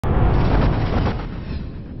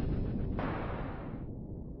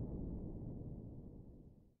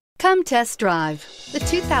Come test drive the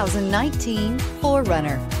 2019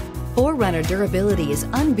 4Runner. 4Runner durability is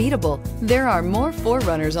unbeatable. There are more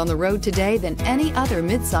 4Runners on the road today than any other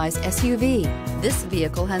midsize SUV. This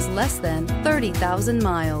vehicle has less than 30,000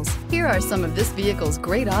 miles. Here are some of this vehicle's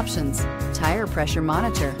great options: tire pressure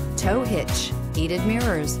monitor, tow hitch, heated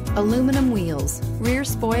mirrors, aluminum wheels, rear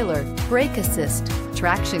spoiler, brake assist,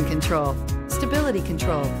 traction control, stability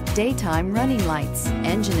control, daytime running lights,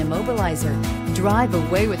 engine immobilizer. Drive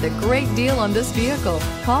away with a great deal on this vehicle.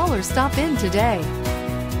 Call or stop in today.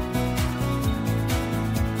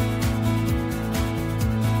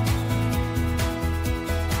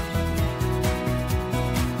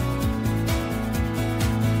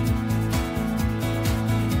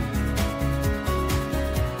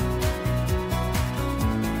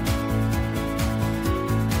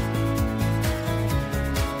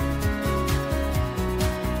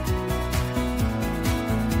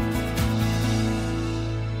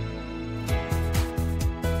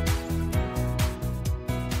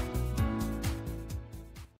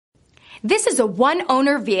 This is a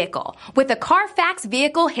one-owner vehicle with a Carfax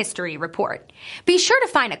Vehicle History Report. Be sure to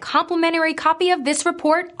find a complimentary copy of this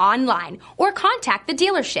report online or contact the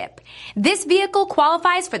dealership. This vehicle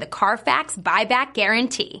qualifies for the Carfax Buyback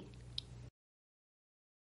Guarantee.